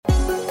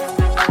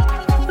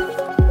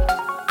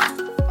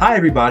Hi,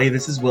 everybody.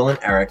 This is Will and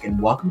Eric,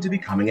 and welcome to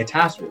Becoming a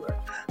Task Ruler,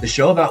 the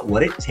show about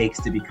what it takes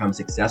to become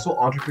successful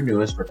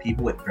entrepreneurs for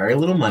people with very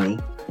little money,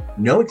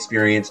 no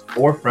experience,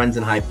 or friends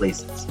in high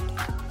places.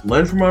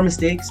 Learn from our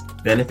mistakes,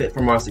 benefit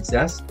from our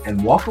success,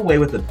 and walk away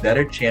with a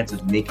better chance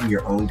of making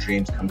your own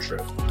dreams come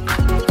true.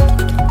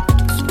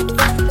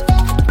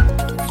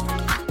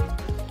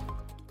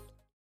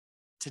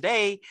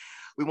 Today,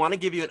 we want to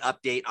give you an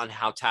update on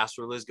how Task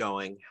Ruler is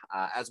going,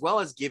 as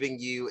well as giving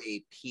you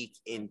a peek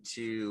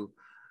into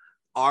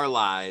our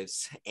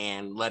lives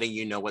and letting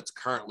you know what's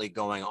currently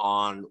going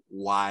on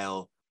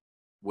while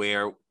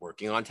we're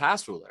working on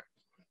Task Ruler.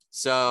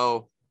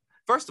 So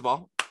first of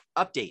all,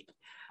 update.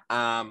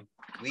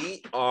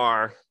 We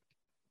are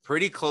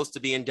pretty close to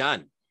being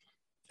done.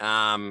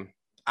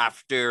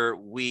 After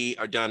we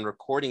are done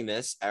recording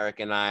this, Eric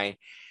and I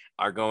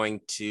are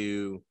going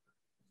to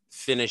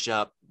finish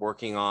up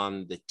working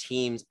on the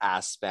Teams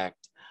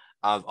aspect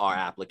of our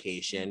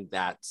application.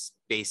 That's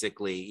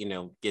basically,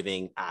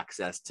 giving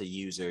access to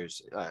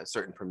users,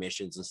 certain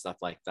permissions and stuff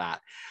like that.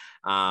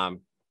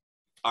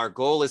 Our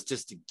goal is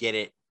just to get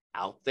it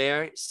out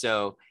there.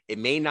 So it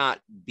may not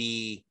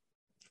be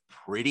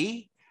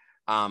pretty,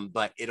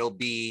 but it'll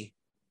be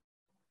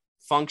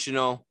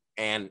functional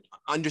and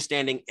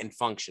understanding and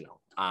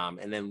functional.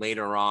 And then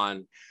later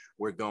on,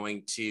 we're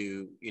going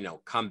to,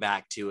 come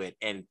back to it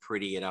and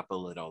pretty it up a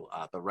little.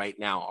 But right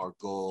now, our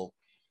goal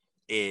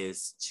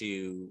is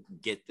to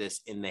get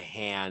this in the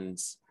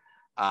hands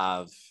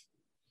of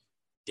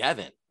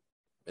Devin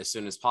as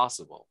soon as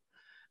possible.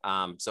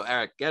 So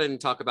Eric, get in and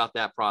talk about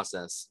that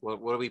process. What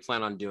do we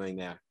plan on doing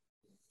there?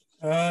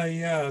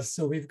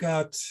 So we've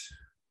got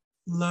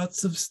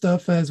lots of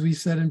stuff, as we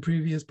said in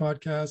previous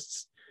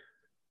podcasts,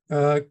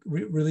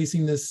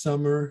 releasing this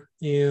summer.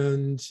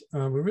 And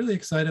we're really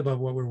excited about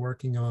what we're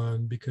working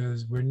on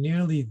because we're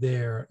nearly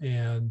there.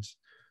 And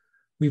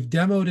we've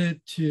demoed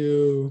it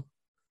to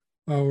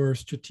our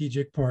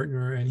strategic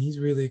partner, and he's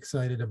really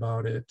excited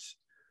about it.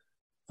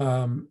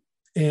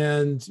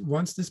 And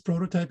once this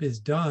prototype is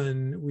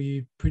done,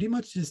 we pretty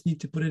much just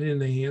need to put it in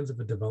the hands of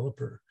a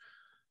developer.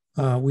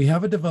 We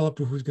have a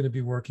developer who's going to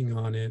be working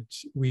on it.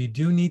 We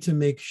do need to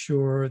make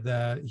sure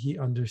that he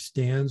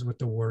understands what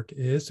the work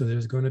is. So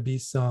there's going to be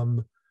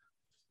some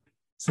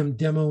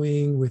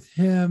demoing with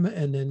him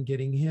and then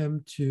getting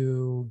him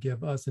to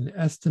give us an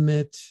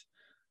estimate.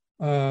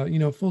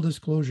 Full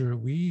disclosure,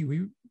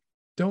 we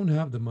don't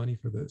have the money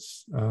for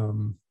this.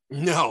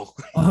 No.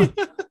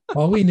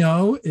 All we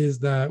know is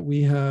that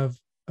we have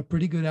a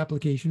pretty good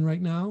application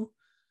right now.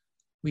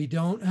 We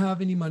don't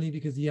have any money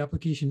because the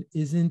application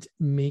isn't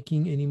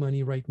making any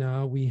money right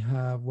now. We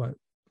have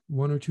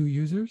one or two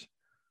users?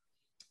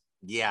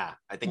 Yeah,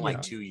 I think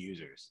like 2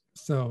 users.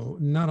 So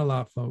not a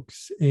lot,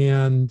 folks.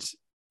 And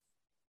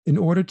in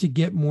order to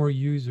get more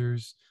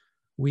users,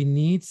 we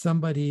need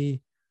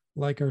somebody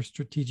like our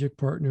strategic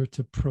partner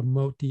to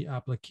promote the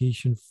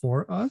application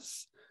for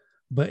us.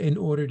 But in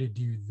order to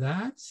do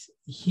that,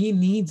 he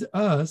needs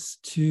us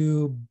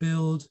to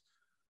build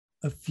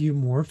a few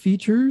more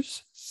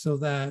features so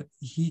that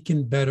he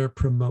can better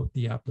promote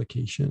the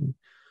application.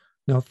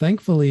 Now,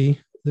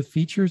 thankfully, the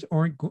features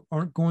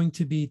aren't going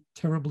to be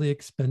terribly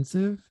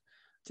expensive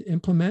to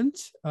implement.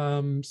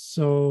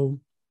 So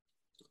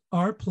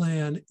our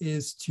plan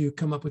is to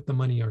come up with the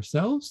money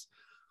ourselves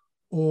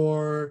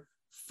or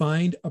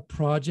find a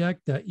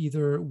project that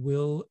either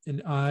Will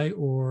and I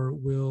or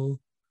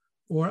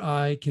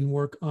I can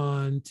work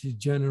on to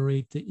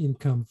generate the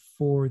income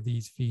for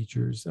these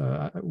features.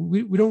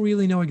 We don't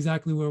really know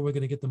exactly where we're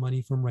going to get the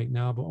money from right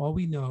now, but all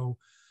we know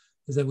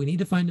is that we need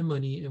to find the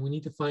money and we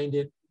need to find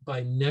it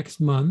by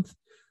next month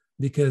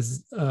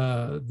because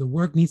the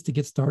work needs to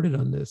get started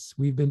on this.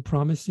 We've been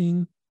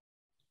promising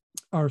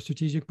our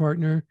strategic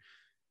partner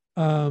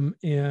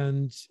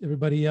and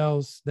everybody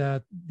else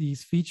that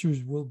these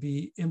features will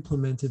be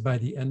implemented by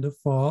the end of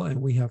fall,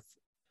 and we have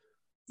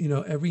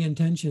every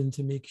intention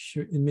to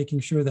making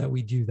sure that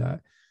we do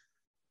that.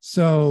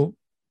 So,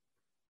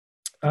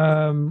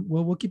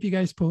 we'll keep you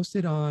guys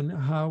posted on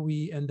how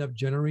we end up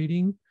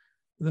generating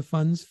the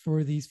funds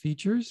for these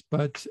features.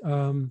 But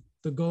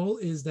the goal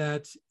is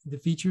that the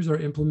features are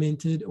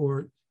implemented,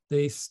 or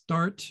they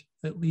start,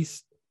 at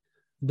least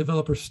the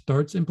developer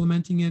starts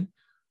implementing it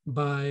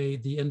by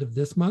the end of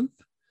this month,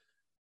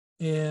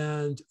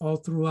 and all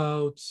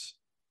throughout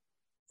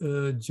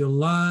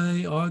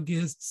July,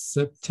 August,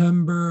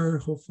 September.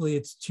 Hopefully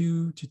it's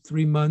 2 to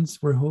 3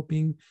 months. We're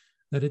hoping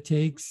that it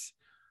takes.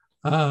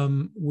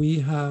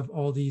 We have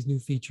all these new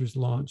features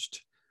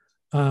launched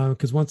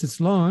because once it's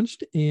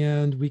launched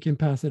and we can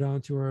pass it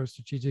on to our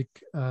strategic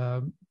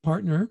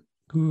partner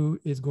who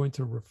is going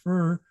to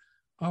refer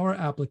our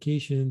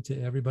application to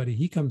everybody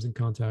he comes in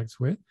contact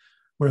with.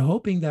 We're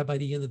hoping that by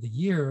the end of the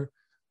year,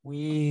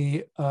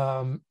 we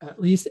at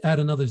least add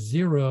another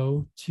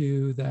 0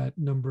 to that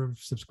number of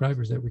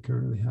subscribers that we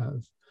currently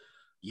have.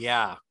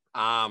 Yeah.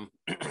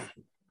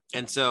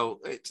 And so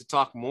to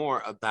talk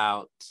more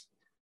about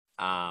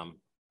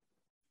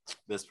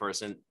this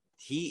person,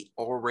 he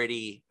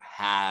already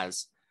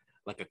has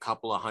like a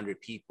couple of hundred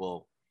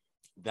people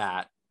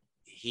that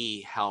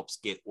he helps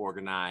get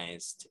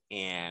organized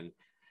and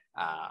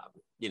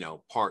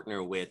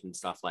partner with and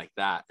stuff like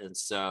that. And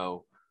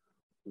so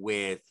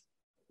with,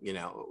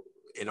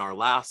 in our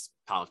last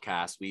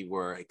podcast, we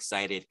were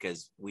excited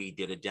because we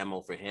did a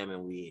demo for him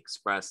and we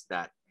expressed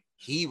that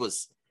he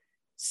was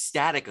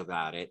ecstatic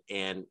about it.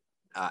 And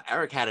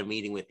Eric had a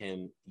meeting with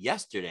him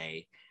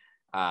yesterday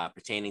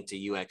pertaining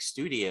to UX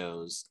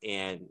Studios,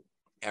 and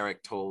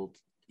Eric told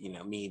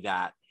me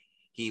that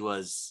he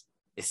was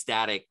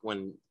ecstatic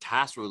when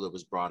Task Ruler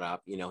was brought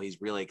up.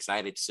 He's really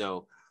excited.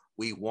 So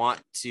we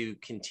want to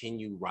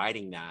continue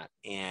writing that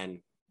and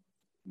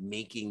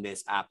making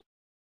this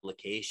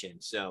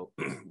application. So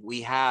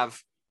we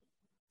have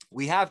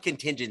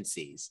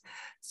contingencies.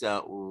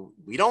 So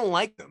we don't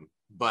like them,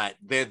 but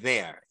they're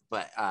there.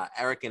 But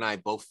Eric and I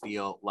both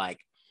feel like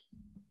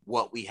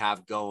what we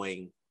have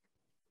going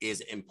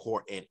is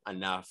important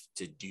enough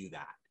to do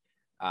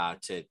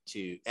that,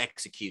 to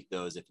execute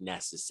those if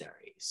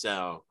necessary.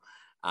 So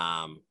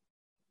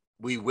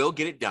we will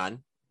get it done,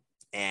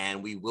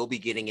 and we will be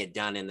getting it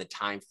done in the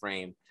time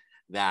frame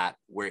that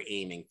we're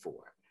aiming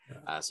for.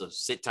 So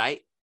sit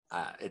tight.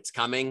 It's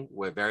coming.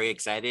 We're very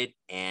excited,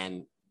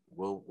 and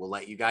we'll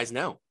let you guys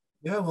know.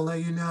 Yeah, we'll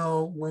let you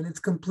know when it's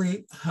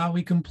complete, how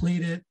we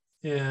complete it,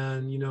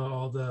 and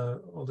all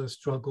the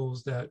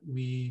struggles that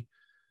we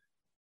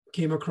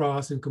came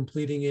across in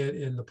completing it,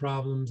 and the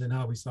problems and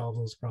how we solve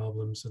those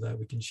problems, so that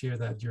we can share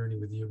that journey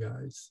with you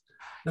guys.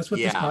 That's what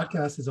this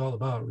podcast is all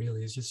about,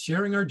 really, is just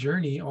sharing our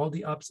journey, all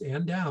the ups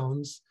and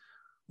downs,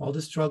 all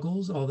the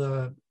struggles, all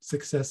the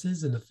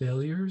successes and the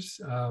failures.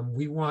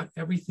 We want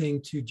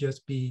everything to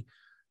just be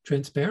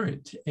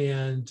transparent.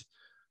 And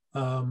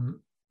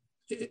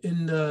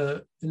in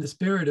the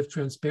spirit of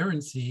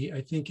transparency,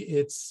 I think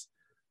it's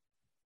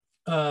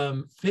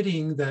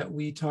fitting that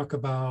we talk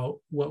about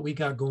what we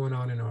got going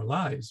on in our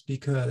lives,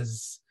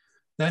 because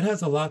that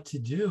has a lot to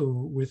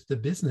do with the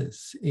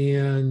business.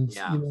 And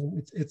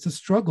it's a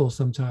struggle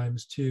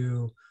sometimes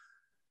to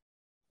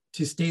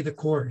stay the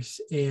course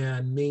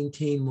and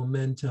maintain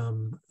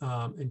momentum,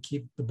 and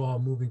keep the ball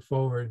moving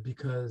forward,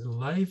 because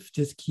life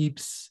just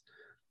keeps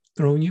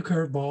throwing you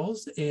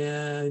curveballs,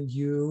 and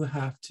you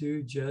have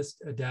to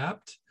just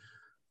adapt,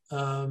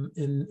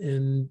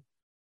 and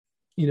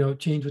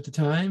change with the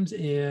times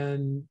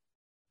and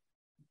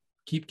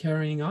keep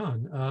carrying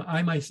on.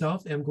 I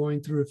myself am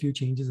going through a few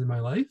changes in my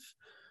life.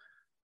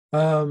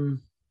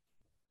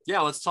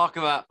 Let's talk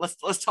about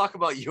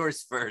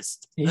yours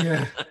first.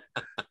 Let's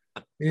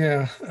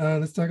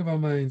talk about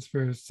mine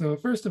first. So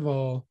first of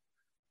all,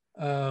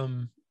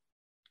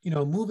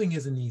 moving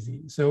isn't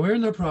easy. So we're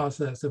in the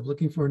process of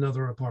looking for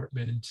another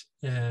apartment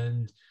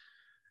and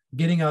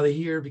getting out of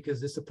here,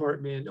 because this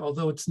apartment,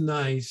 although it's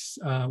nice,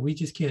 we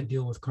just can't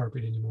deal with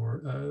carpet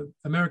anymore.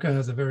 America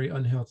has a very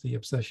unhealthy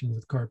obsession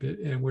with carpet,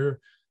 and we're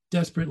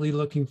desperately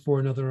looking for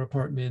another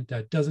apartment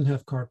that doesn't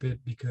have carpet,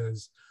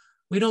 because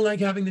we don't like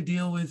having to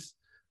deal with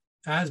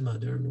asthma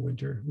during the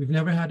winter. We've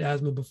never had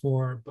asthma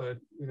before, but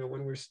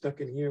when we're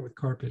stuck in here with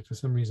carpet, for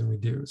some reason we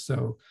do.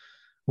 So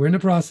we're in the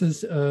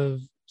process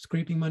of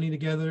scraping money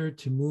together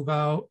to move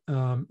out,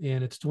 and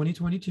it's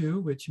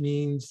 2022, which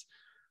means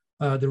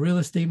the real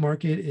estate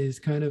market is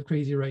kind of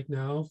crazy right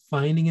now.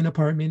 Finding an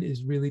apartment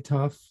is really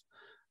tough.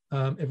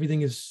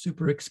 Everything is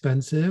super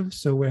expensive,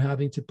 so we're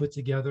having to put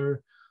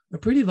together a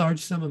pretty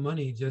large sum of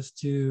money just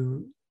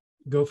to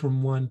go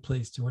from one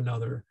place to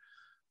another.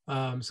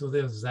 So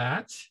there's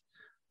that.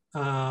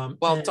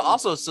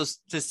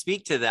 To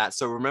speak to that,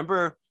 so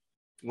remember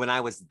when I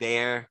was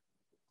there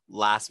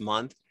last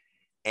month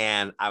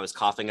and I was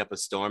coughing up a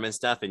storm and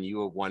stuff, and you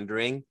were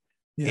wondering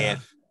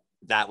if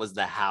that was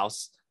the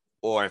house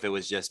or if it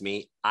was just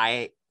me?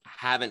 I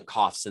haven't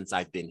coughed since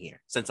I've been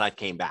here, since I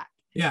came back.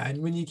 Yeah,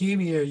 and when you came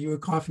here, you were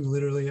coughing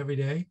literally every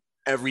day.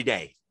 Every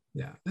day.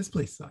 Yeah, this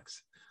place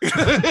sucks.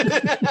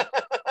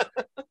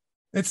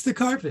 It's the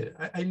carpet.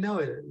 I know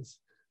it is.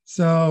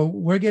 So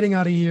we're getting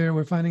out of here.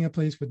 We're finding a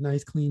place with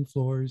nice, clean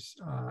floors.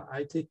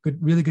 I take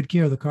really good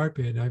care of the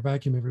carpet. I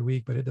vacuum every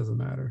week, but it doesn't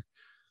matter.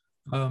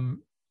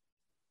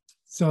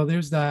 So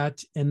there's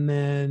that. And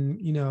then,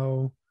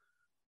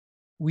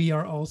 we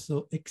are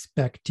also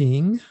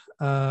expecting,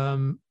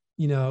 my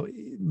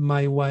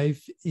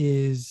wife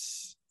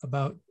is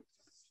about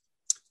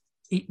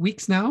 8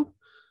 weeks now.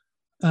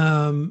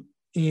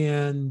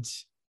 And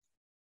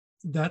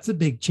that's a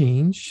big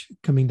change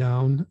coming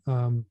down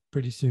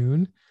pretty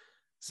soon.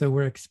 So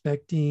we're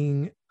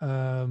expecting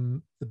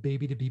the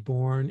baby to be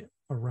born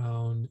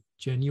around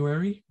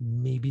January,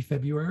 maybe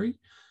February.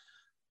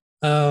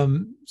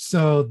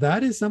 So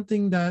that is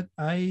something that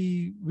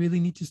I really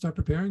need to start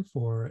preparing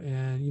for.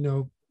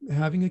 And,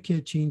 having a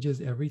kid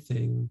changes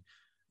everything.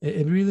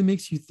 It really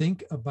makes you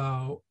think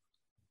about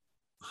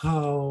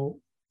how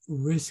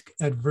risk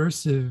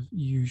aversive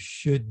you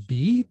should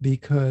be,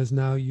 because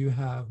now you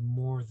have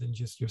more than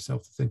just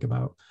yourself to think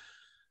about.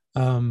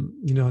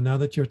 Now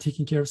that you're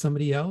taking care of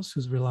somebody else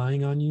who's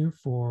relying on you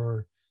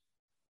for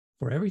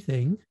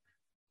everything,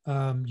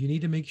 you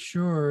need to make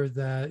sure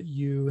that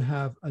you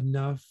have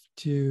enough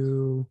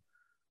to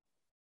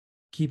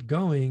keep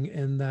going,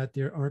 and that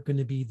there aren't going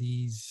to be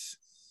these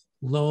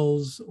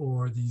lulls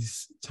or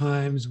these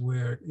times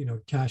where, you know,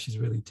 cash is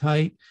really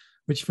tight,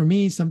 which for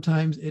me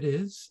sometimes it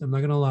is. I'm not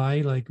going to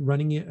lie, like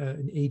running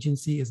an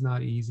agency is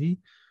not easy.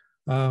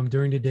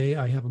 During the day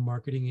I have a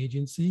marketing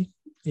agency,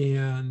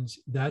 and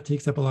that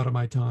takes up a lot of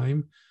my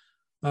time,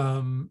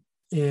 and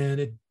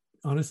it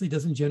honestly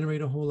doesn't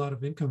generate a whole lot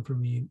of income for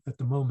me at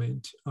the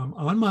moment. I'm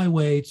on my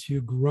way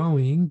to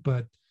growing,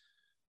 but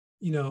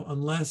you know,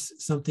 unless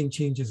something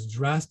changes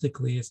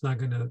drastically, it's not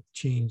going to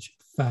change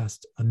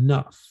fast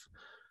enough.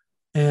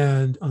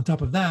 And on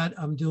top of that,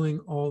 I'm doing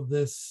all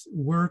this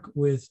work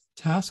with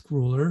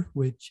Taskruler,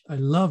 which I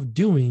love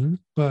doing,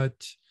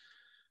 but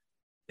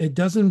it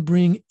doesn't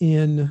bring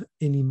in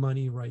any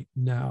money right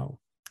now.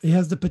 It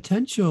has the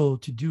potential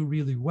to do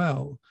really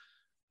well,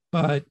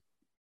 but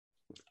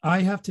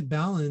I have to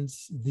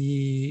balance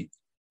the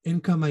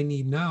income I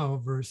need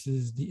now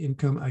versus the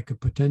income I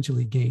could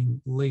potentially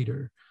gain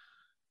later.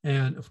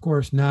 And of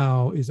course,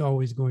 now is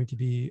always going to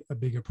be a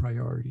bigger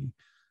priority.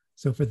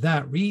 So for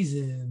that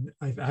reason,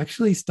 I've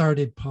actually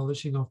started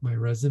polishing off my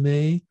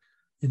resume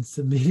and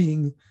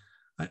submitting.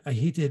 I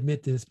hate to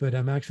admit this, but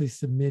I'm actually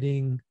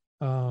submitting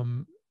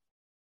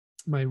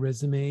my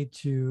resume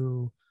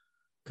to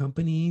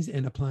companies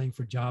and applying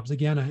for jobs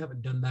again. I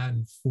haven't done that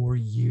in 4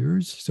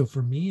 years. So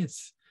for me,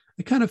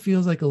 it kind of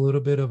feels like a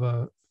little bit of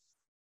a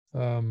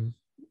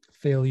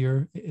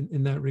failure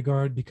in that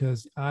regard,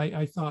 because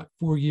I thought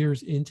 4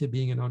 years into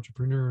being an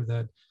entrepreneur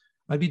that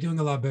I'd be doing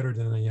a lot better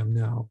than I am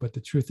now. But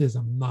the truth is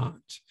I'm not.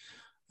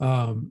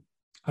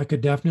 I could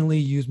definitely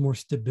use more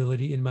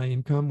stability in my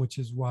income, which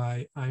is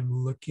why I'm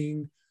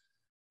looking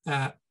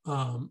at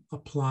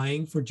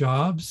applying for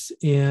jobs.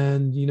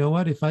 And you know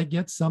what? If I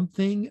get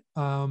something,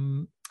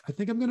 I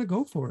think I'm going to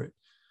go for it.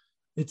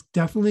 It's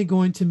definitely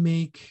going to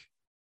make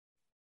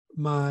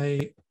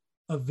my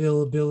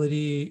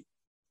availability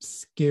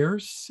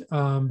scarce,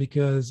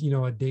 because, you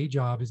know, a day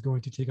job is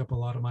going to take up a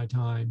lot of my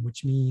time,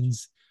 which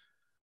means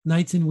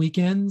nights and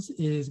weekends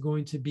is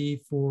going to be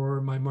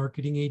for my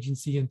marketing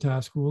agency and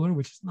Taskruler,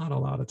 which is not a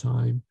lot of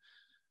time.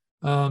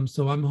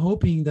 So I'm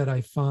hoping that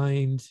I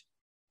find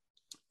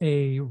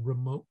a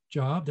remote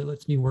job that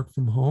lets me work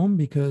from home,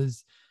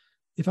 because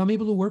if I'm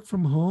able to work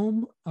from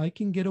home, I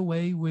can get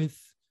away with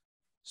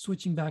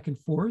switching back and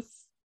forth,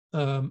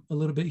 a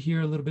little bit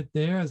here, a little bit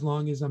there, as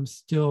long as I'm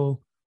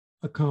still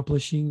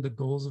accomplishing the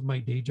goals of my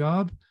day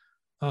job.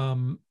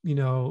 You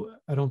know,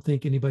 I don't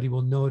think anybody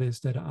will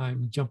notice that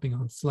I'm jumping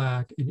on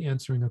Slack and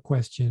answering a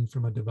question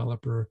from a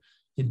developer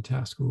in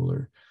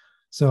Taskruler.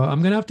 So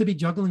I'm going to have to be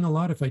juggling a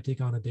lot if I take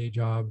on a day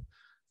job.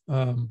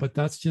 But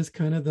that's just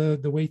kind of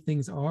the way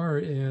things are.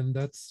 And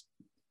that's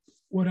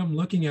what I'm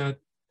looking at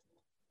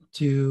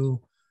to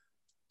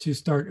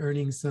start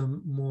earning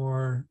some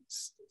more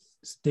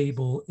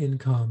stable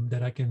income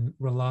that I can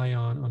rely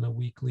on a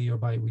weekly or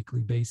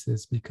bi-weekly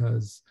basis,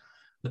 because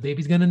the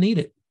baby's going to need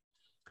it.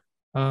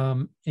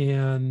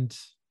 And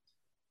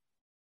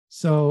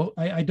so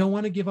I don't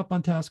want to give up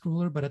on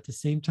Taskruler, but at the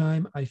same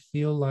time, I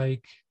feel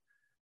like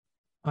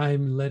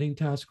I'm letting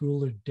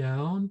Taskruler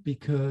down,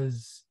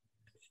 because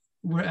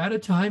we're at a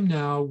time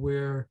now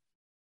where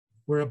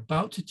we're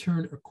about to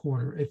turn a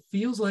corner. It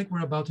feels like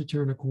we're about to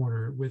turn a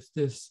corner with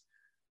this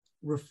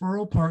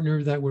referral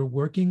partner that we're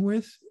working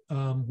with,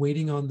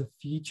 waiting on the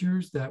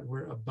features that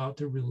we're about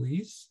to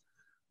release.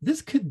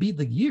 This could be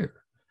the year.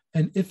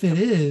 And if it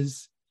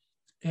is,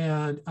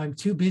 and I'm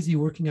too busy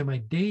working at my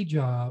day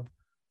job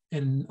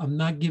and I'm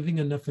not giving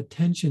enough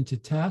attention to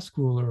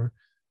Taskruler,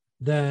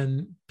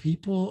 then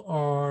people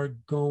are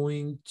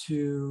going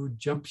to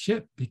jump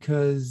ship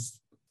because,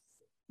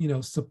 you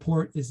know,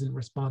 support isn't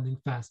responding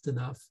fast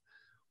enough,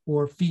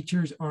 or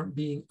features aren't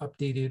being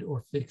updated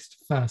or fixed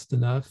fast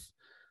enough.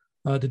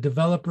 The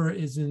developer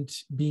isn't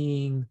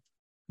being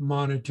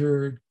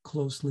monitored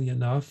closely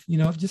enough. You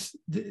know, just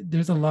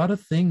there's a lot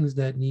of things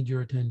that need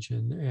your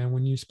attention. And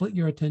when you split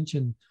your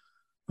attention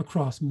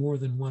across more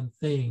than one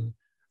thing,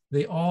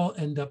 they all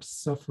end up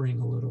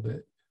suffering a little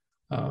bit.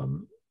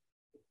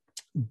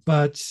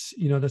 But,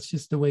 you know, that's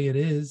just the way it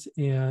is.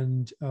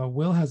 And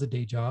Will has a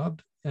day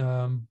job.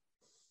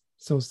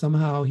 So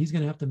somehow he's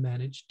going to have to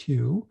manage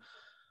too.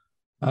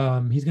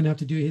 He's going to have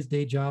to do his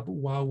day job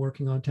while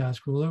working on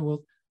Taskruler.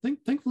 Well,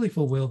 thankfully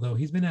for Will, though,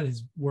 he's been at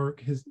his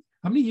work.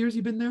 How many years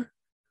you been there?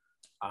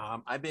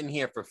 I've been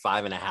here for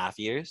 5.5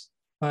 years.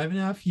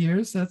 5.5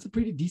 years. That's a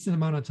pretty decent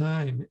amount of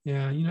time.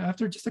 And, you know,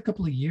 after just a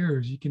couple of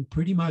years, you can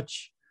pretty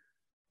much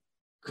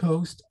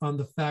coast on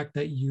the fact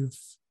that you've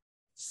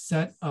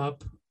set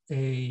up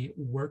a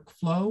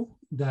workflow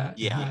that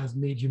has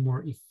made you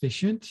more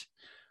efficient.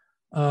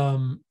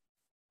 And,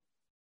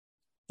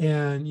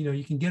 you know,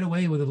 you can get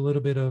away with a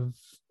little bit of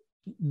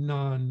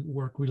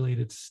non-work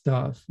related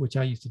stuff, which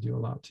I used to do a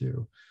lot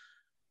too.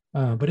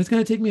 But it's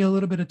going to take me a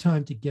little bit of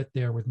time to get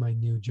there with my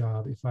new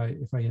job if I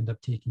end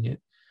up taking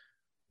it.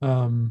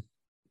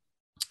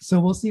 So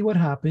we'll see what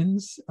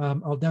happens.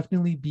 I'll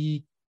definitely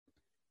be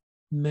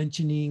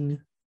mentioning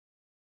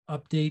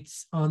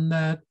updates on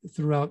that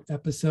throughout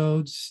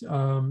episodes.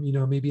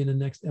 Maybe in the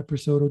next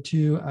episode or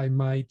two, I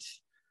might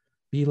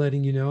be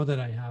letting you know that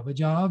I have a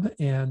job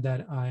and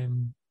that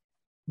I'm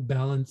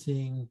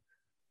balancing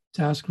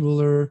Task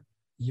Ruler,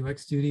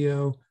 UX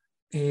Studio,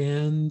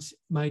 and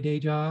my day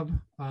job,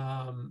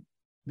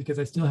 because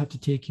I still have to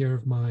take care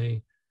of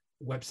my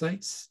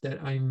websites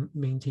that I'm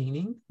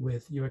maintaining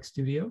with UX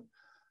Studio.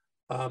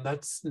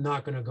 That's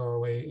not going to go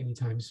away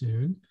anytime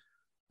soon.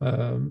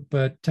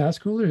 But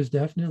Task Ruler is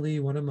definitely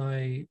one of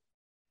my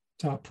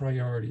top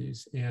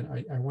priorities. And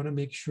I want to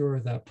make sure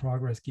that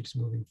progress keeps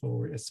moving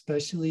forward,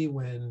 especially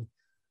when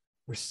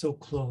we're so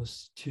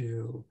close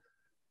to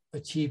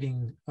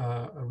achieving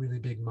a really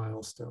big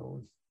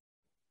milestone.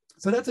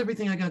 So that's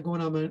everything I got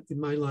going on in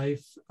my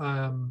life.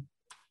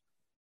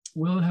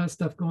 Will has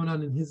stuff going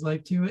on in his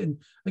life too.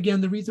 And again,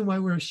 the reason why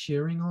we're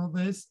sharing all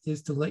this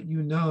is to let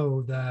you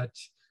know that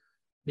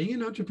being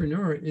an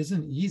entrepreneur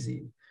isn't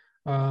easy.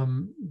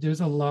 There's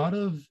a lot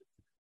of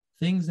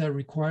things that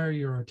require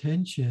your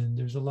attention.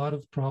 There's a lot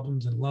of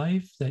problems in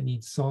life that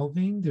need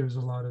solving. There's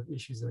a lot of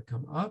issues that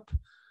come up.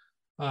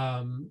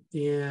 And,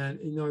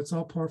 it's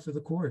all par for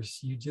the course.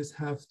 You just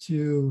have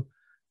to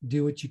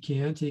do what you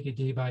can, take it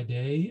day by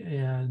day,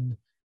 and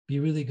be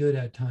really good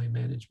at time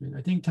management.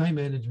 I think time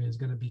management is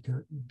going to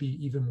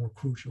be even more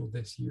crucial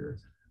this year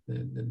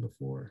than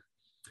before.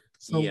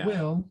 So, yeah.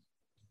 Will,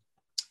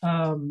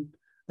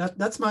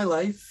 that's my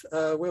life.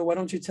 Will, why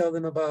don't you tell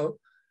them about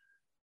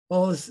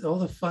all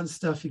the fun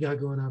stuff you got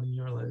going on in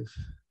your life?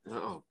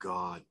 Oh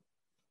God.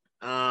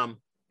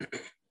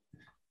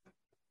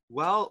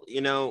 Well,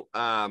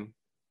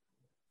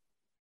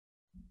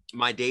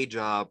 my day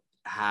job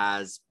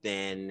has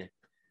been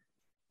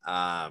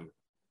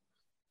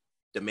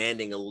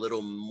demanding a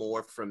little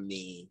more from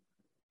me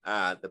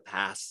the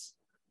past,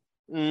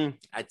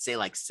 I'd say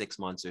like 6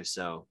 months or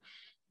so,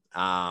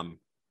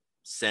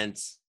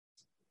 since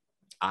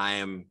I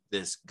am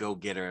this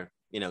go-getter,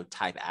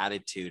 type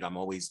attitude. I'm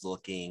always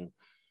looking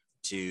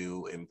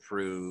to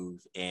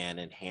improve and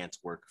enhance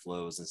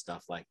workflows and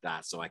stuff like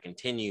that. So I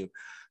continue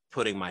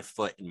putting my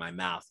foot in my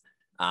mouth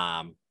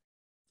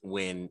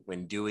when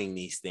doing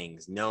these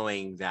things,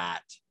 knowing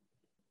that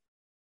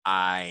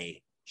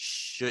I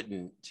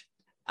shouldn't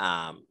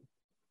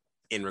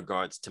in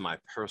regards to my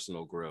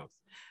personal growth.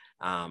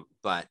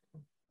 But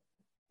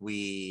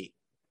we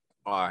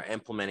are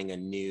implementing a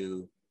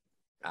new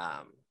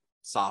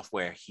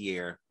software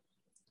here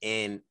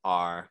in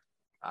our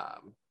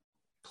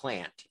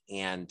plant,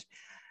 and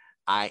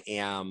I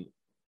am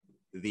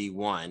the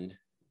one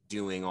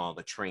doing all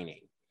the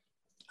training,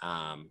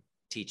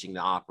 teaching the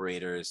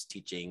operators,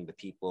 teaching the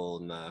people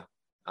in the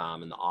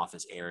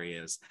office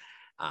areas,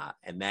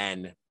 and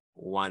then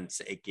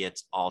once it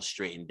gets all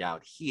straightened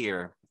out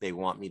here, they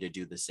want me to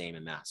do the same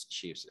in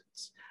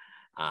Massachusetts.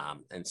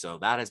 And so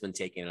that has been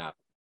taking up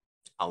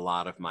a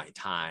lot of my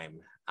time.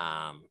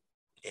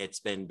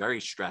 It's been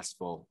very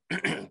stressful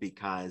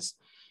because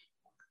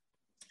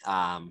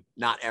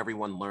not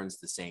everyone learns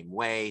the same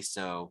way.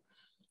 So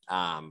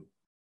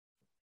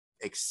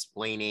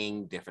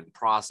explaining different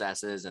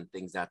processes and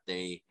things that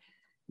they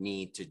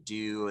need to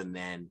do. And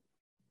then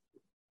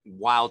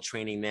while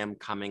training them,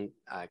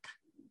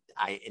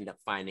 I end up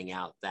finding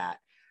out that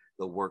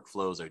the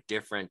workflows are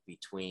different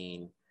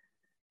between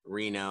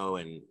Reno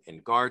and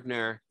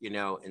Gardner,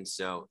 and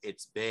so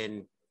it's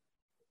been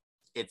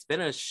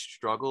a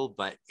struggle,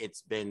 but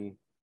it's been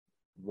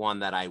one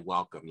that I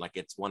welcome. Like,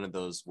 it's one of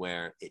those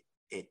where it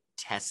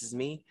tests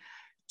me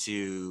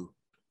to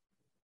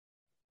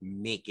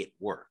make it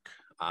work.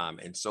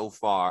 And so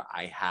far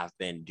I have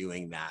been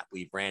doing that.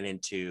 We've ran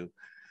into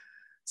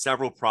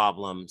several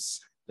problems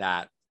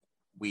that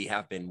we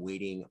have been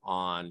waiting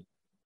on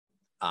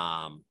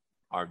our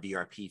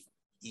ERP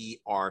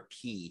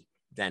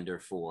vendor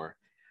for.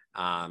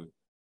 And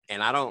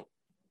I don't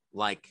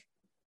like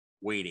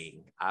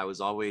waiting. I was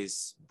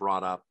always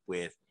brought up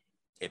with,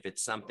 if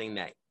it's something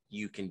that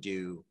you can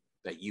do,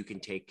 that you can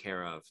take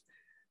care of,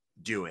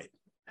 do it.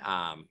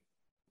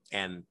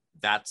 And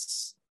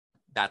that's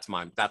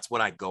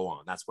what I go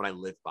on. That's what I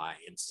live by.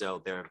 And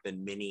so there have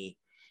been many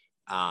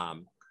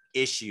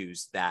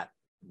issues that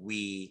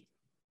we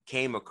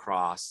came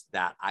across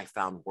that I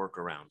found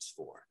workarounds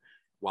for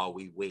while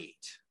we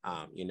wait,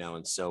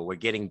 and so we're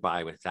getting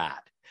by with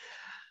that.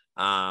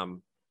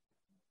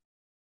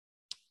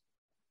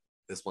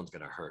 This one's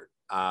going to hurt.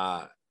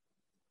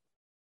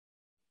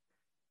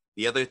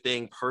 The other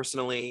thing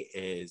personally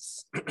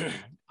is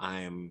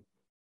I'm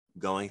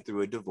going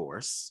through a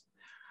divorce.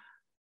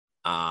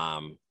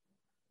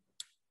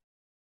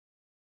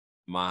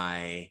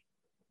 My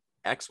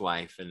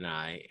ex-wife and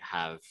I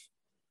have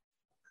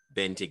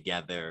been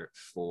together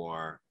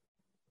for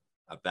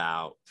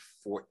about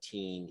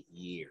 14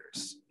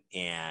 years.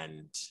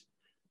 And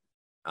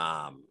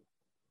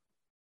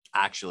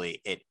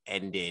actually, it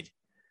ended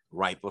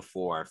right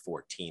before our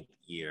 14th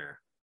year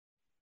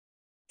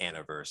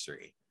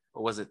anniversary.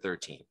 Or was it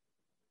 13?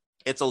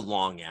 It's a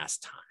long ass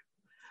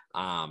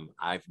time.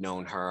 I've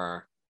known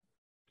her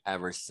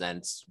ever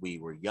since we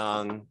were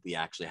young. We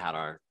actually had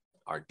our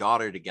our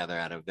daughter together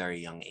at a very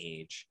young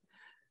age.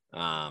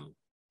 And,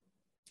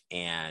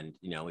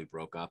 we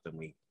broke up and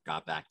we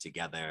got back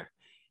together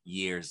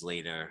years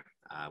later.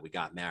 We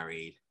got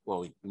married.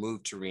 Well, we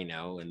moved to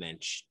Reno, and then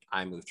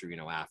I moved to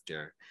Reno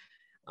after,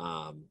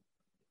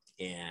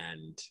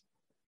 and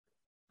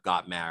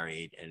got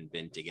married and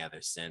been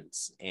together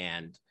since.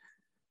 And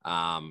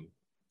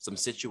some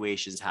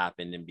situations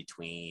happened in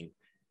between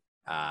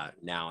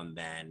now and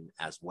then,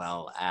 as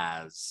well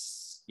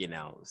as,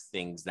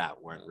 things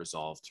that weren't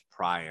resolved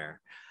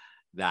prior,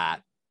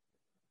 that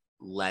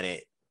led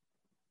it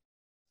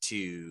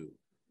to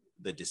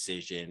the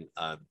decision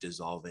of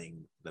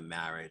dissolving the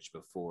marriage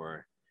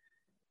before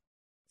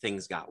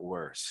things got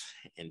worse.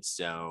 And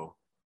so,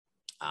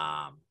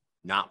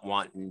 not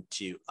wanting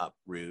to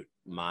uproot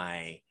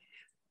my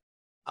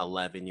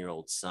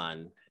 11-year-old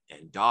son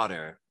and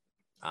daughter,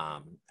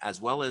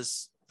 as well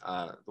as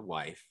the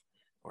wife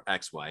or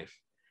ex-wife,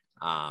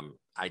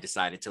 I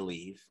decided to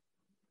leave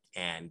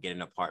and get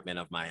an apartment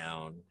of my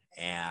own.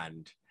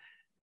 And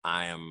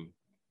I am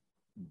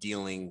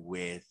dealing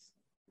with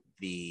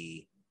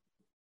the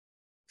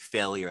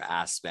failure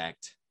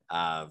aspect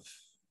of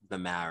the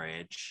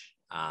marriage,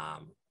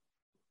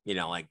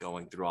 like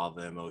going through all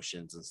the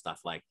emotions and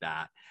stuff like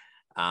that,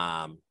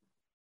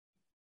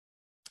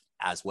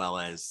 as well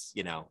as,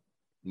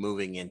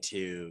 moving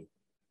into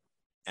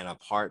an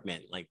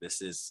apartment. Like,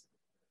 this is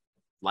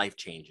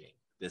life-changing.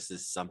 This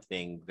is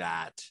something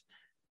that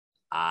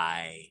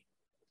I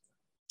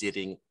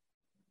didn't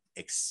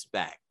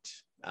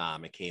expect.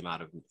 It came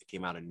out of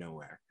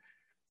nowhere,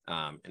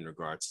 in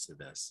regards to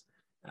this.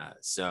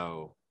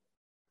 So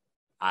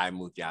I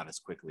moved out as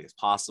quickly as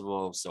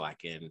possible so I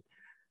can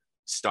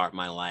start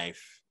my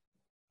life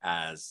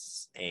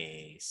as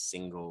a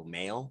single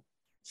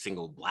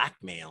black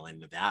male in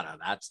Nevada.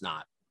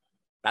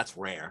 That's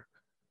rare.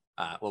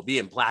 Well,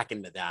 being black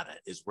in Nevada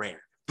is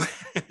rare.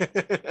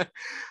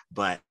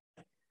 But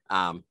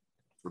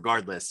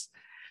regardless,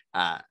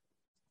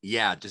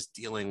 just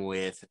dealing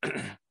with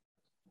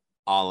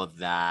all of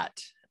that.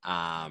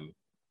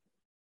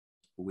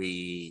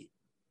 We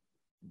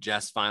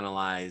just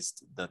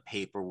finalized the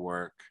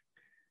paperwork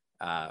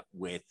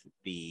with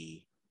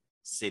the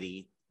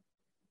city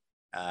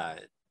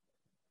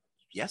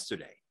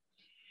yesterday.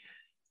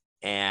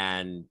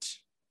 And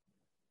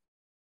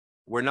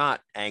we're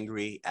not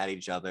angry at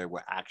each other.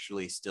 We're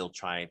actually still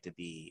trying to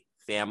be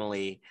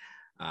family.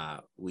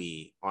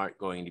 We aren't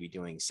going to be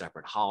doing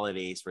separate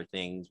holidays for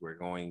things. We're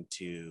going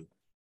to,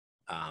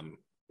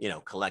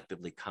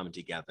 collectively come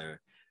together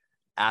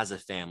as a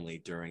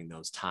family during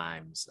those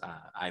times.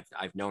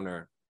 I've known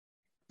her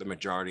the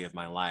majority of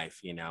my life,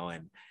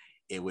 and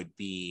it would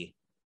be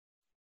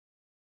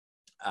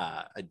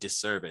a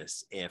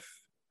disservice if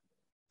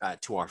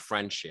to our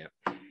friendship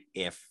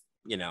if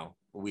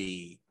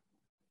we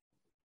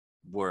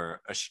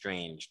were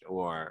estranged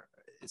or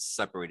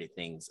separated,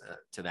 things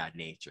to that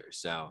nature.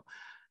 So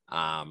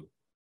I'm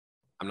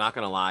not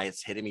gonna lie,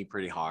 it's hitting me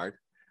pretty hard.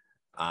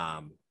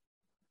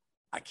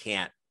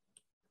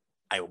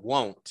 I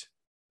won't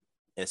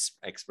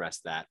express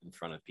that in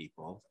front of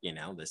people.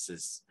 This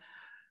is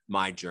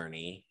my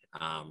journey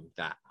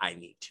that I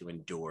need to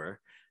endure.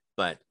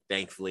 But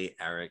thankfully,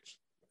 Eric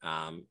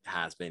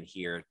has been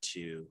here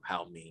to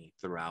help me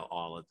throughout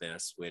all of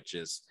this, which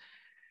is,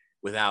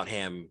 without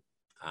him,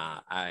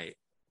 I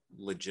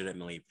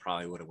legitimately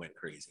probably would have went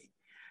crazy.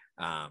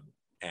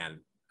 And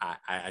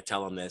I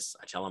tell him this,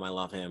 I tell him I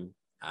love him.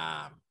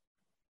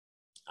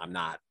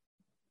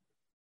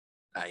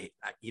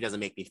 He doesn't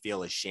make me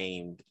feel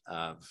ashamed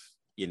of,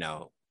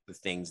 the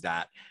things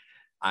that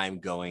I'm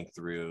going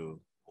through,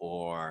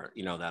 or,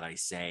 that I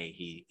say.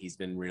 He's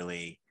been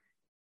really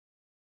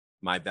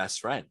my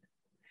best friend.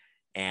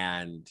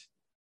 And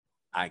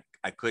I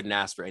couldn't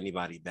ask for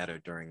anybody better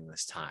during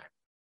this time.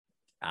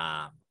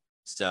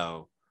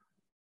 So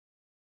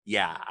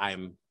yeah,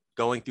 I'm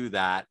going through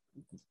that,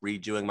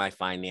 redoing my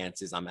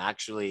finances. I'm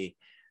actually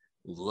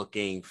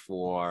looking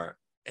for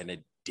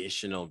an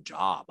additional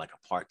job, like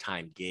a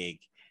part-time gig,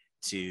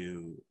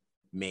 to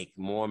make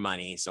more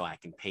money so I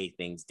can pay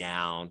things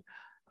down,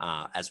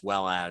 as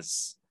well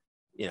as,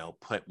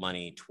 put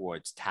money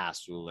towards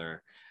TaskRuler.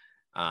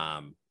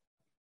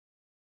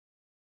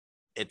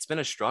 It's been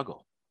a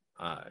struggle.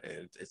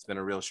 It's been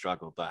a real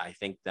struggle, but I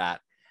think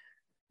that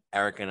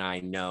Eric and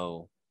I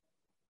know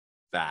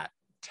that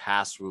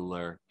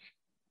TaskRuler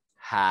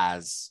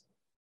has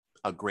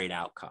a great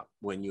outcome.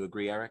 Wouldn't you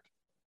agree, Eric?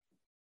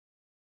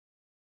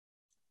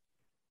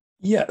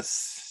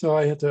 Yes. So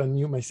I had to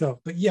unmute myself,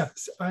 but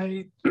yes,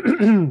 I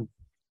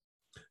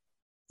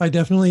I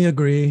definitely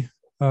agree.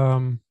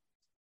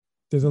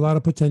 There's a lot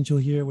of potential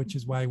here, which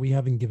is why we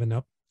haven't given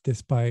up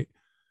despite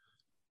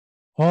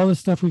all the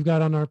stuff we've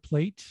got on our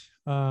plate.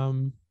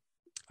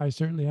 I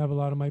certainly have a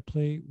lot on my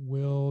plate.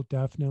 Will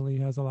definitely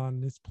has a lot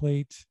on his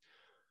plate.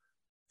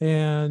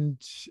 And,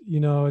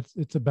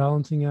 it's a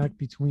balancing act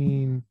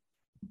between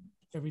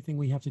everything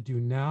we have to do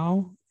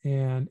now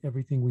and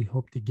everything we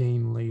hope to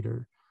gain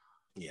later.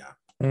 Yeah.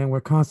 and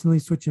we're constantly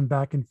switching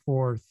back and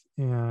forth.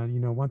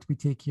 And, once we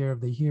take care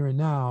of the here and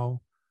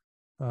now,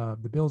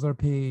 the bills are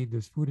paid,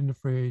 there's food in the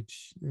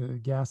fridge,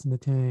 gas in the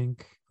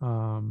tank,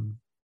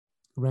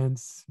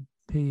 rents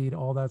paid,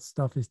 all that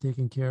stuff is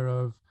taken care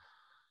of.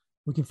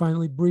 We can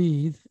finally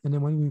breathe. And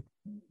then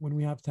when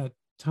we have that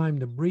time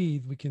to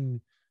breathe, we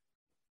can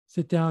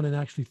sit down and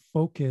actually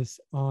focus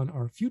on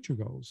our future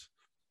goals.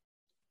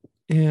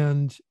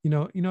 And,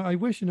 I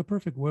wish in a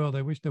perfect world,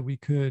 I wish that we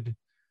could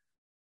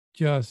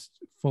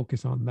just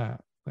focus on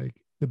that.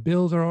 Like the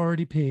bills are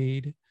already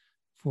paid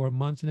for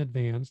months in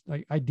advance.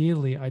 Like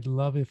ideally, I'd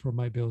love it for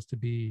my bills to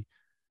be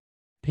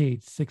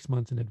paid 6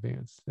 months in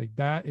advance. Like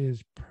that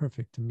is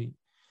perfect to me.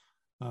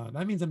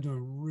 That means I'm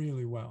doing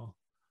really well.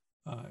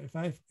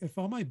 If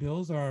all my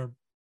bills are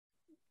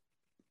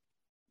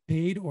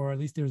paid, or at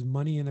least there's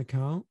money in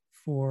account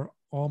for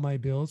all my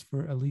bills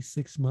for at least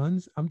 6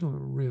 months, I'm doing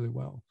really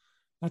well.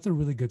 That's a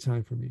really good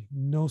time for me.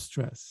 No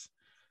stress.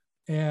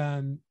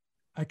 And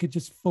I could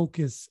just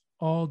focus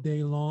all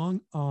day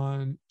long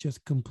on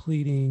just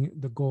completing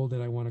the goal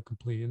that I want to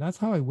complete. And that's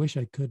how I wish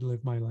I could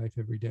live my life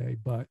every day.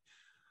 But,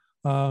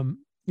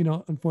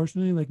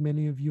 unfortunately, like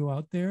many of you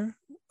out there,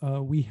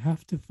 we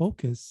have to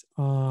focus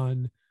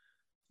on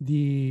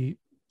the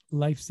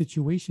life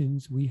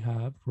situations we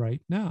have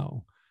right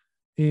now.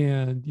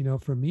 And,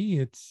 for me,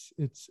 it's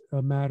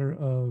a matter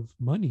of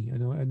money. I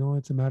know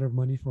it's a matter of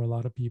money for a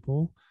lot of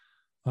people.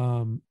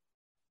 Um,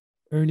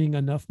 Earning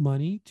enough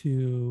money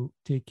to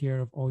take care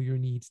of all your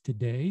needs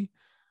today,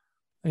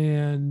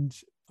 and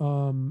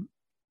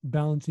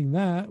balancing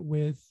that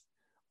with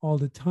all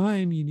the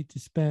time you need to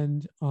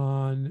spend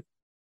on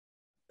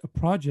a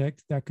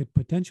project that could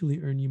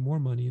potentially earn you more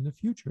money in the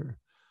future.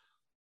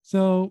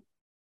 So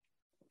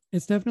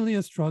it's definitely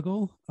a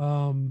struggle,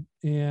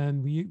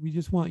 and we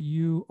just want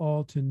you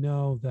all to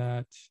know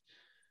that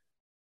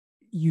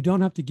you don't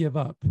have to give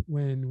up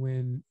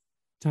when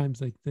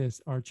times like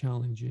this are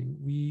challenging.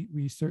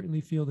 We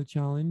certainly feel the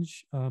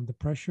challenge, the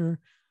pressure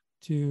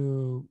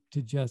to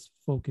just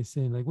focus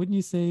in. Like, wouldn't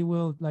you say,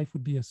 well, life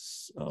would be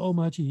so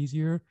much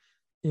easier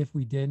if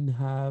we didn't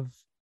have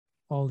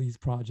all these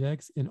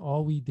projects and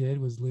all we did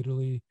was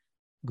literally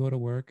go to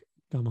work,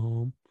 come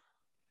home?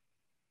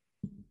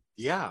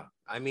 Yeah,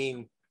 I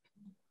mean,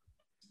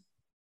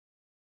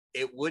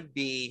 it would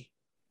be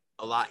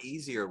a lot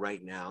easier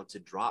right now to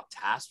drop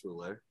Task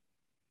Ruler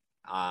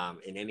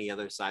in any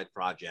other side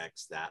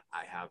projects that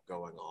I have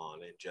going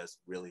on and just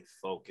really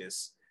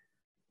focus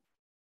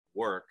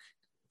work,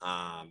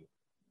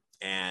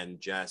 and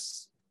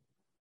just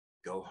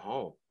go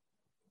home,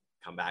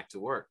 come back to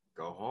work,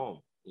 go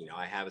home.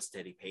 I have a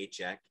steady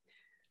paycheck.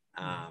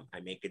 I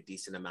make a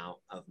decent amount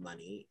of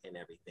money and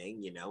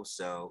everything,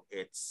 so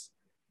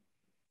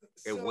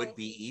it would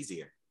be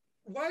easier.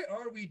 Why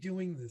are we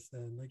doing this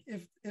then? Like,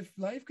 if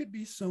life could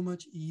be so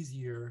much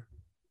easier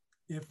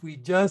if we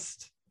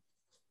just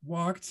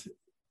walked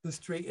the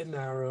straight and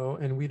narrow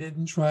and we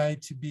didn't try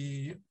to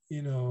be,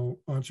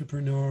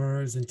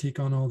 entrepreneurs and take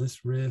on all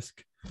this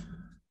risk,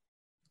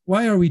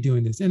 why are we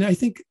doing this? And I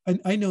think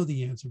I know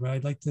the answer, but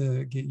I'd like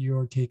to get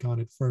your take on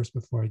it first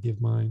before I give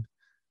mine.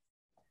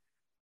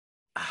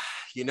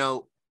 You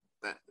know,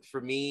 for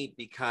me,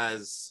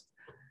 because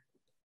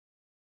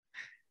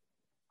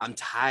I'm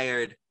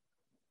tired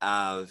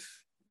of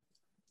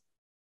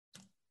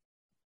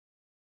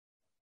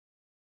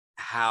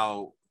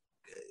how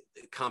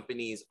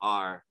companies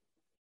are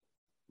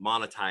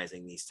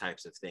monetizing these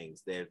types of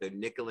things. They're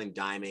nickel and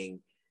diming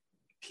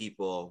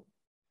people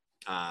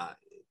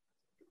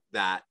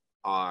that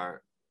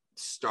are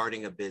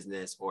starting a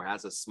business or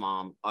has a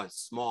small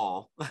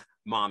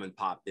mom and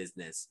pop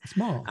business.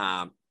 Small.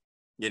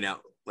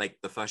 Like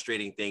the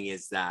frustrating thing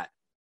is that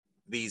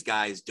these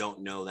guys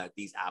don't know that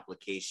these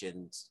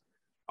applications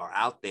are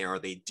out there, or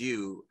they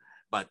do,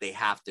 but they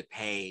have to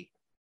pay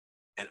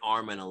an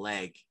arm and a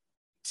leg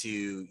to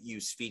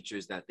use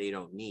features that they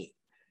don't need.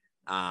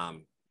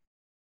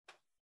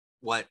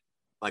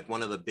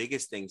 One of the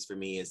biggest things for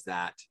me is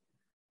that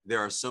there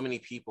are so many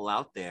people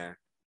out there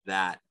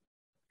that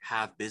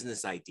have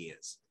business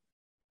ideas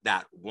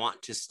that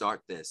want to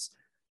start this,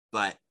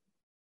 but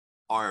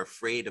are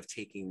afraid of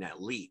taking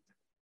that leap.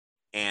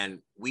 And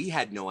we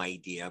had no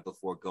idea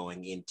before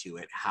going into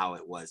it how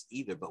it was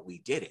either, but we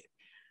did it.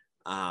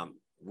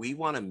 We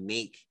want to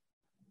make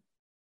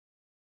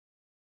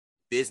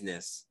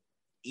business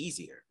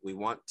easier. We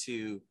want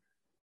to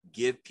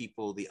give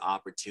people the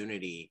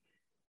opportunity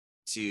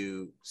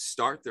to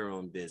start their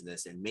own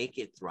business and make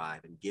it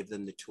thrive and give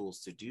them the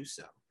tools to do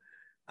so.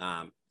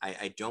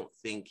 I don't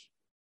think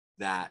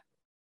that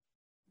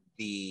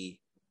the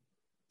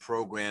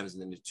programs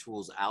and the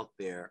tools out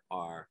there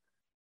are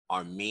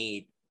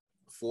made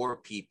for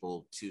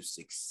people to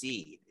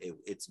succeed.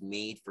 It's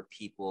made for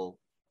people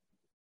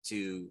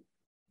to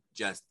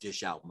just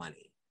dish out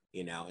money,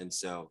 and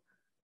so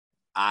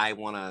I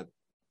want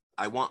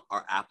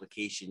our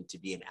application to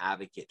be an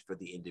advocate for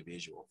the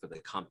individual, for the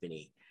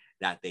company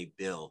that they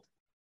build,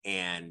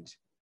 and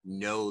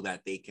know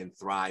that they can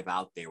thrive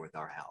out there with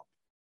our help.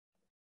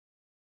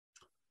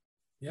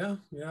 Yeah,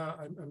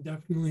 I'm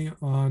definitely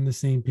on the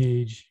same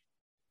page.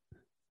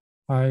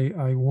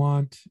 I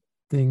want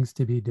things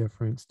to be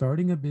different.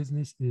 Starting a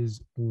business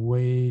is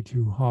way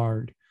too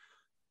hard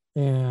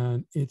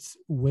and it's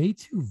way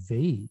too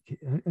vague.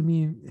 I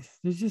mean,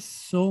 there's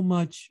just so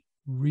much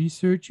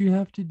research you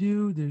have to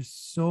do. There's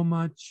so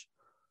much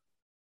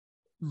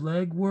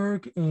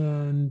legwork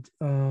and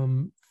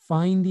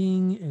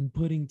finding and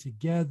putting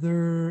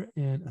together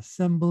and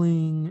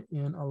assembling.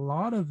 And a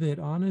lot of it,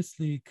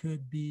 honestly,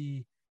 could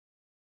be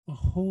a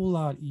whole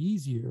lot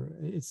easier.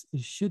 It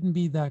shouldn't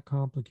be that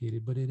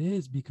complicated, but it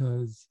is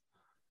because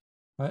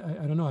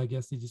I don't know. I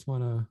guess they just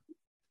want to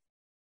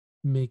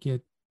make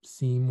it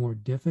seem more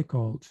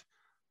difficult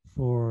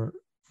for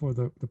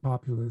the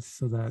populace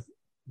so that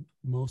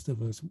most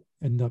of us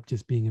end up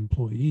just being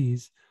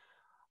employees,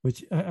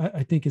 which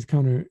I think is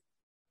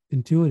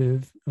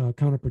counterintuitive,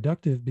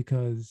 counterproductive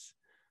because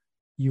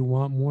you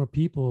want more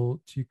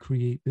people to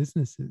create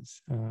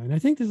businesses. And I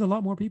think there's a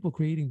lot more people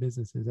creating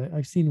businesses.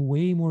 I've seen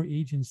way more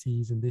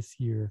agencies in this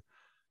year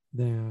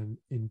than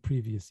in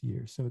previous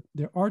years. So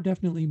there are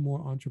definitely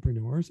more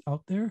entrepreneurs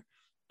out there.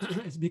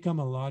 It's become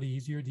a lot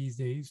easier these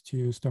days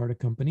to start a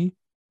company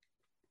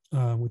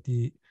with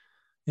the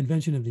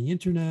invention of the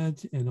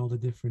internet and all the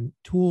different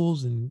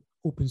tools and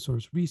open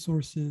source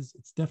resources.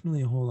 It's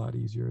definitely a whole lot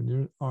easier. And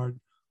there are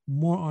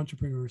more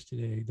entrepreneurs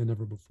today than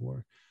ever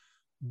before.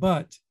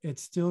 But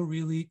it's still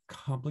really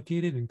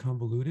complicated and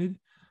convoluted.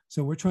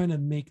 So we're trying to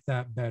make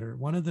that better.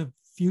 One of the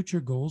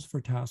future goals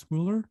for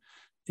TaskRuler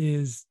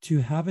is to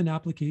have an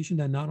application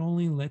that not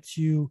only lets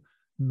you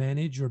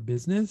manage your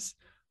business,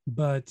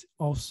 but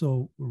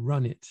also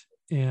run it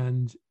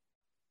and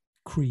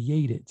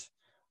create it.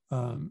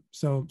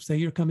 So say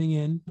you're coming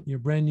in, you're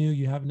brand new,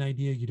 you have an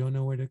idea, you don't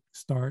know where to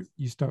start.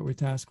 You start with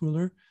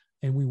TaskRuler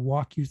and we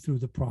walk you through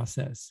the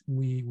process.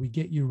 We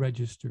get you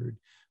registered.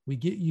 We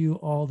get you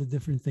all the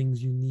different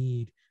things you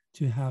need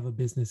to have a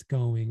business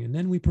going. And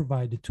then we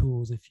provide the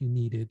tools if you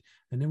need it.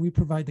 And then we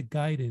provide the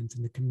guidance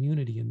and the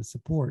community and the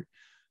support.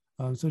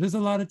 So there's a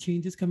lot of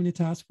changes coming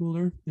to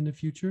TaskRuler in the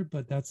future,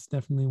 but that's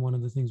definitely one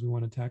of the things we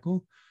want to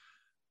tackle.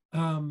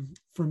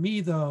 For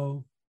me,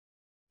 though,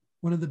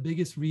 one of the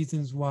biggest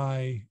reasons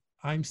why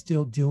I'm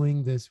still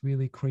doing this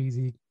really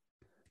crazy,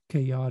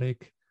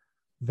 chaotic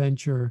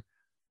venture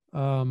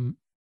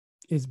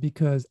is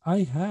because I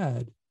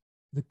had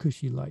the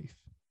cushy life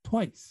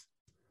twice.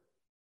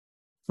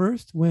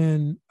 First,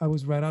 when I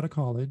was right out of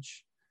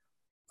college,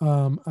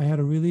 I had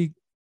a really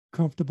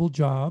comfortable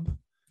job.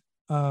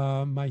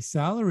 My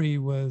salary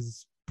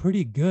was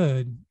pretty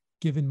good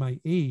given my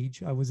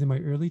age. I was in my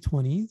early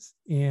 20s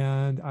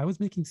and I was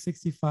making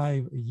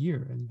 65 a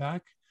year. And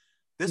back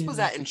This was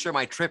at Insure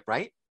My Trip,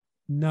 right?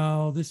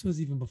 No, this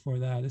was even before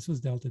that. This was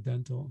Delta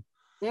Dental.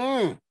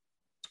 Mm,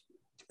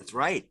 that's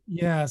right.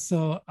 Yeah,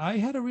 so I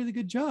had a really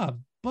good job,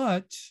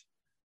 but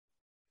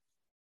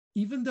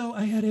even though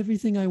I had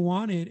everything I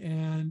wanted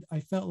and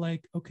I felt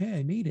like, okay,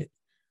 I made it,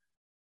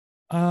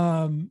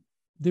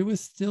 there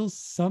was still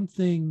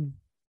something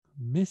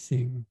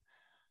missing.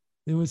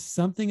 There was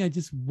something I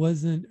just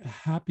wasn't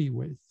happy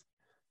with.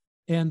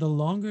 And the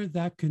longer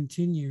that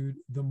continued,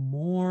 the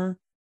more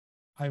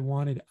I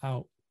wanted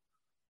out.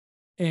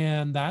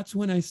 And that's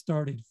when I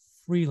started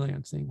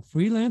freelancing.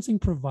 Freelancing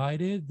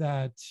provided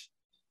that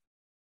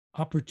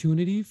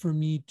opportunity for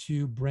me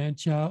to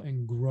branch out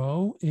and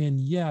grow. And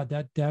yeah,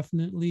 that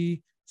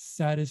definitely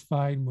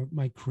satisfied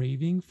my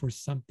craving for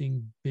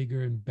something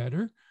bigger and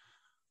better.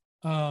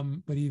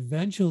 But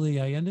eventually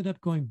I ended up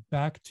going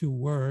back to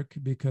work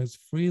because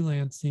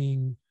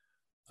freelancing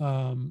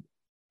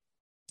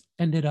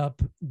ended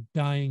up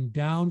dying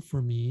down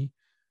for me.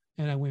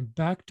 And I went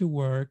back to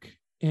work.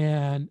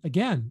 And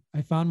again,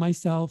 I found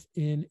myself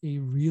in a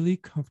really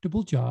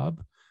comfortable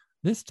job.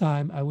 This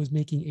time I was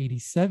making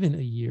 87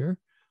 a year.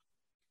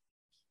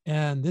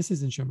 And this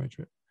is Insure My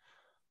Trip.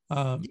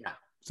 Yeah.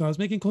 So I was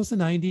making close to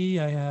 90.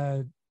 I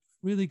had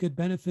really good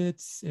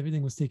benefits.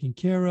 Everything was taken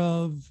care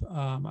of.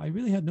 I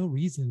really had no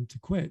reason to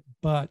quit.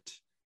 But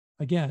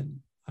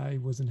again, I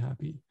wasn't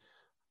happy.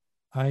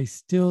 I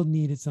still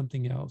needed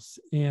something else.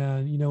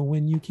 And, you know,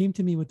 when you came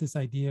to me with this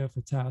idea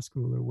for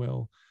TaskRuler,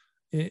 Will,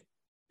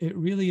 it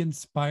really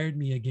inspired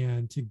me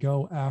again to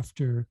go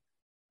after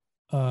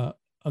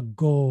a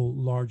goal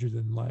larger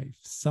than life,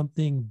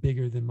 something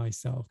bigger than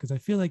myself, because I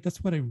feel like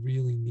that's what I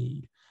really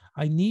need.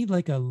 I need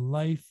like a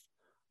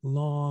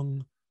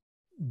lifelong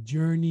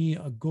journey,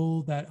 a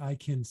goal that I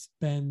can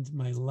spend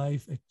my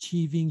life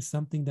achieving,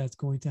 something that's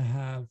going to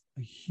have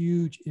a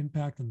huge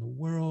impact on the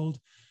world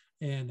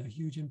and a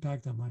huge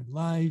impact on my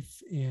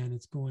life. And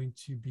it's going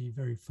to be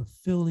very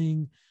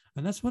fulfilling.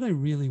 And that's what I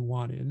really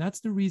wanted. And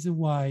that's the reason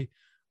why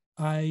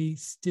I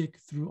stick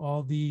through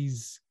all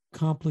these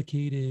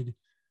complicated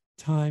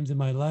times in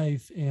my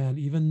life. And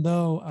even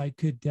though I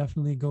could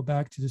definitely go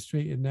back to the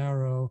straight and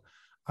narrow,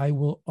 I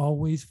will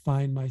always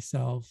find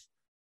myself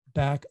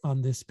back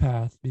on this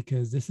path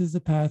because this is the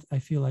path I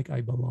feel like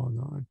I belong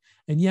on.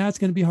 And yeah, it's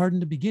going to be hard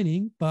in the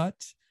beginning, but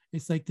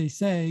it's like they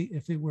say,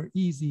 if it were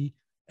easy,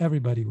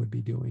 everybody would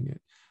be doing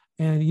it.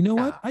 And you know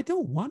what? I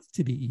don't want it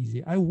to be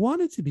easy. I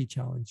want it to be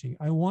challenging.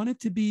 I want it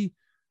to be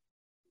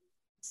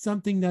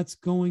something that's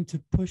going to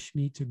push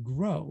me to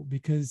grow,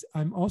 because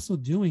I'm also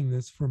doing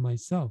this for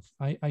myself.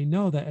 I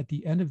know that at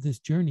the end of this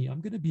journey, I'm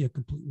going to be a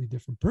completely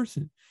different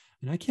person,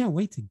 and I can't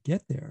wait to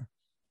get there.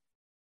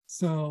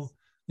 So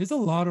there's a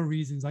lot of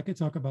reasons. I could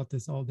talk about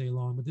this all day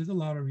long, but there's a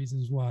lot of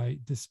reasons why,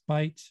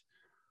 despite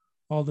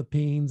all the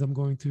pains I'm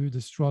going through, the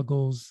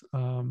struggles,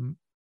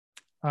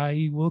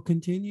 I will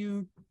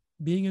continue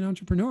being an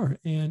entrepreneur.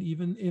 And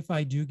even if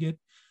I do get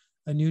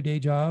a new day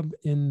job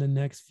in the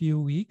next few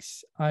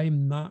weeks,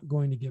 I'm not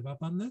going to give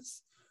up on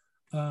this.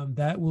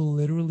 That will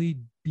literally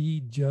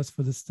be just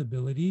for the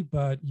stability,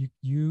 but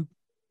you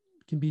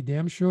can be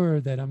damn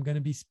sure that I'm going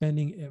to be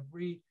spending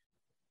every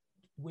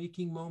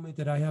waking moment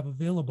that I have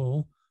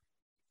available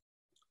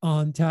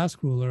on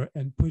Taskruler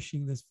and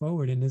pushing this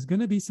forward. And there's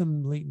going to be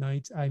some late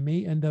nights. I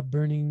may end up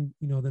burning,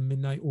 the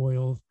midnight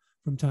oil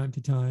from time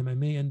to time. I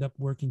may end up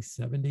working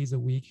 7 days a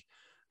week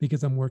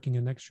because I'm working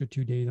an extra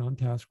 2 days on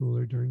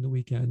Taskruler during the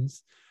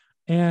weekends.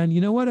 And you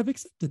know what? I've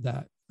accepted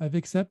that. I've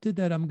accepted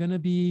that I'm going to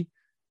be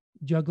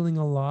juggling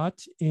a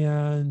lot,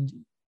 and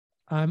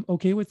I'm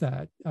okay with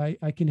that.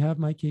 I can have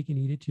my cake and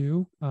eat it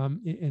too.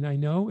 And I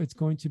know it's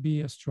going to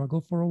be a struggle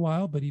for a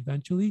while, but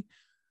eventually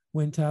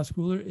when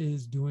Taskruler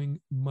is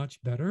doing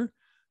much better,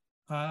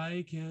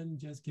 I can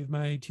just give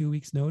my 2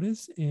 weeks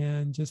notice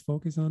and just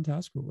focus on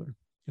Taskruler.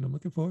 And I'm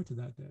looking forward to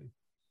that day.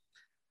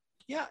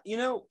 Yeah.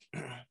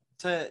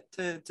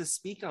 To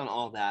speak on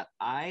all that,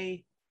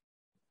 I've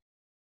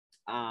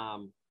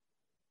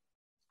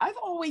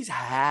always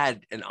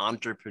had an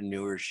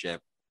entrepreneurship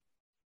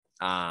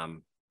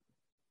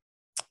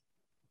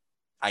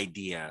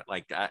idea.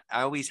 Like I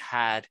always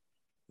had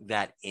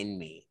that in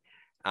me.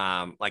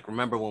 Like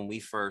remember when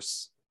we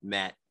first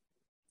met,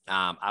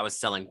 I was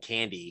selling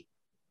candy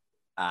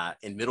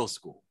in middle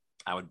school.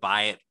 I would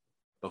buy it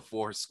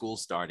before school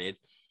started,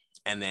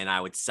 and then I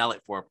would sell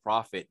it for a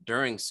profit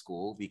during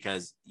school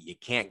because you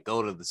can't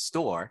go to the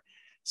store.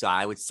 So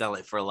I would sell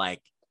it for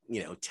like,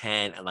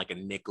 10, like a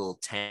nickel,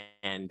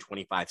 10,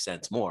 25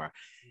 cents more,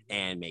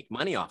 and make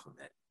money off of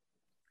it.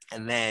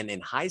 And then in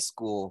high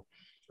school,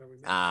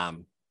 Sega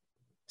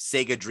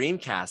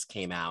Dreamcast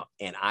came out,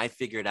 and I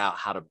figured out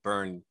how to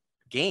burn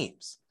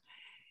games.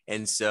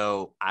 And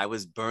so I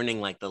was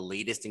burning like the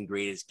latest and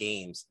greatest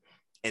games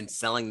and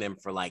selling them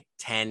for like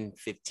 $10,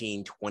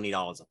 $15,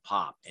 $20 a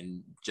pop,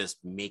 and just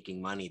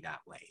making money that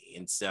way.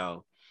 And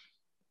so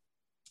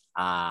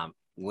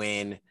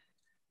when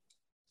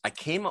I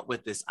came up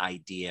with this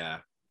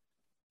idea,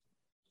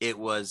 it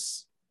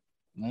was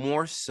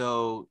more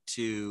so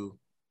to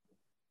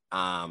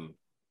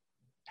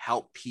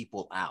help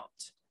people out.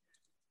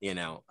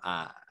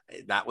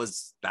 That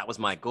was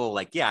my goal.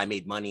 Like, yeah, I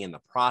made money in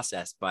the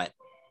process, but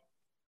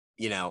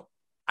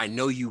I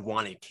know you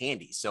wanted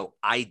candy. So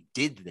I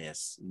did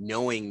this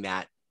knowing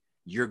that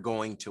you're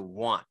going to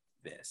want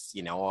this,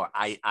 or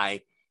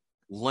I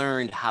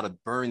learned how to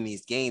burn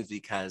these games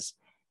because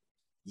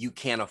you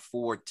can't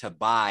afford to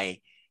buy,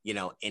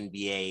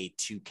 NBA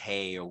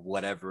 2K or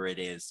whatever it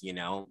is,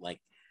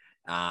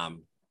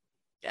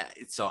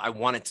 so I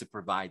wanted to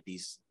provide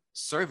these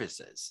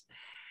services.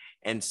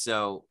 And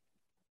so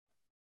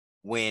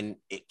when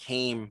it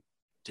came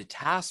to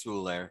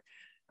Taskruler,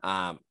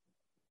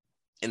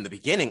 in the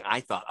beginning, I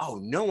thought, oh,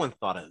 no one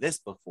thought of this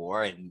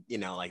before, and,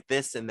 like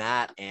this and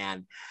that.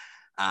 And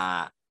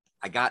I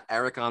got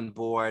Eric on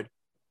board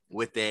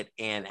with it.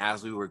 And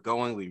as we were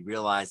going, we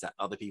realized that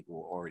other people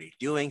were already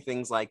doing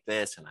things like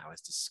this, and I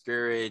was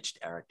discouraged.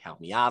 Eric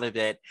helped me out of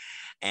it.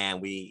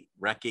 And we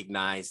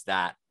recognized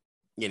that,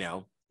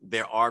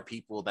 there are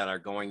people that are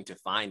going to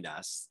find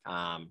us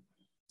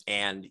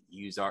and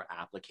use our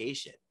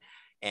application.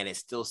 And it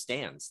still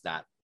stands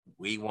that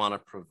we want to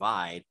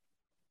provide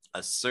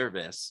a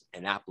service,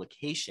 an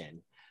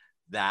application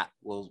that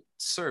will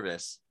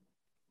service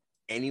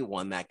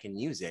anyone that can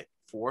use it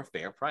for a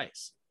fair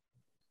price.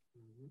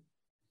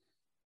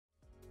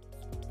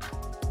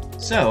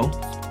 So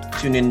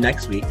tune in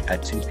next week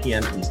at 2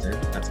 p.m. Eastern.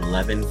 That's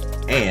 11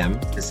 a.m.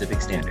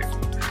 Pacific Standard.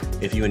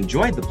 If you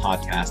enjoyed the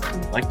podcast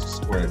and would like to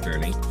support our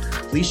journey,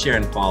 please share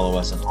and follow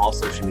us on all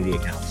social media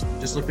accounts.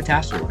 Just look for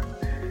Taskruler.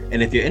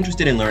 And if you're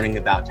interested in learning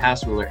about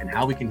Taskruler and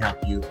how we can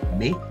help you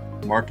make,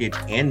 market,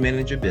 and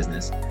manage your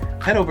business,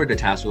 head over to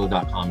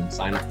Taskruler.com and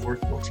sign up for a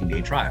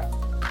 14-day trial.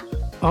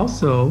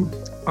 Also,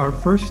 our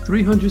first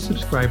 300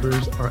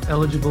 subscribers are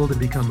eligible to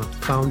become a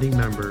founding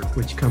member,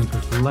 which comes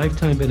with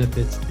lifetime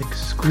benefits,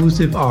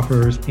 exclusive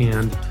offers,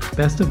 and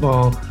best of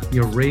all,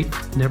 your rate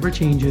never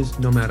changes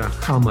no matter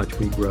how much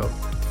we grow.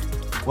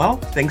 Well,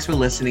 thanks for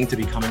listening to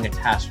Becoming a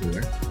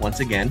Taskruler. Once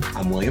again,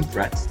 I'm William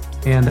Fretz.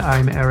 And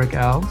I'm Eric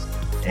Alves.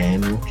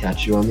 And we'll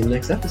catch you on the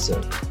next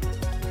episode.